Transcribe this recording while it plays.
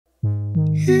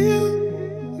Hear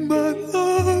my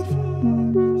love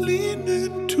lean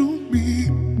into me.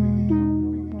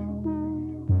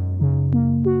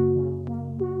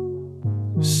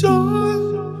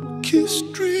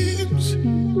 Sunkissed dreams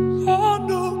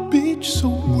on a beach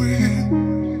somewhere.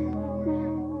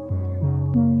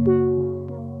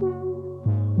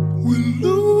 We'll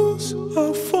lose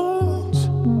our phones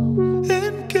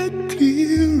and get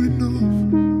clear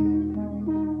enough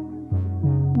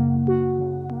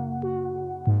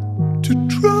to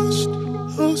trust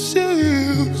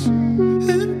ourselves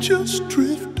and just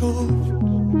drift off.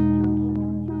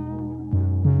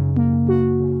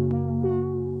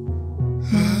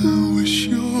 I wish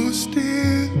your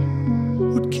stare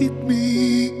would keep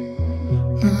me.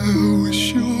 I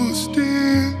wish your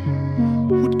stare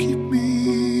would keep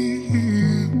me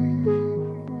here.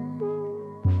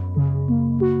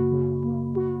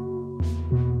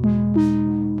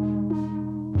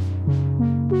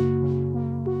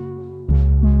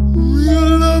 Your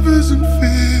love isn't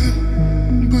fair,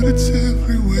 but it's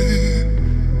everywhere.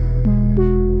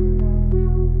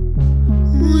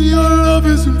 Your love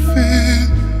isn't fair,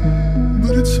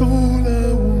 but it's all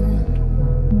I want.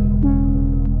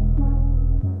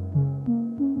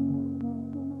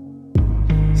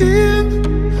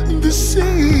 In the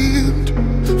sand,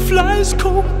 flies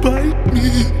come bite me.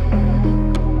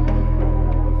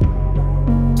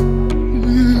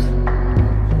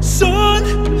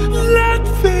 Sunlight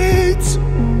fades,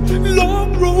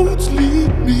 long roads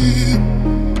lead me.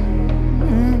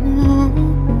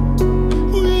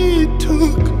 We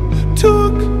took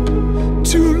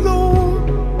too long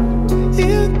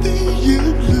in the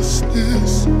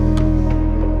endlessness.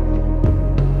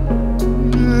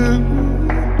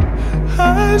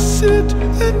 I sit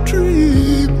and dream.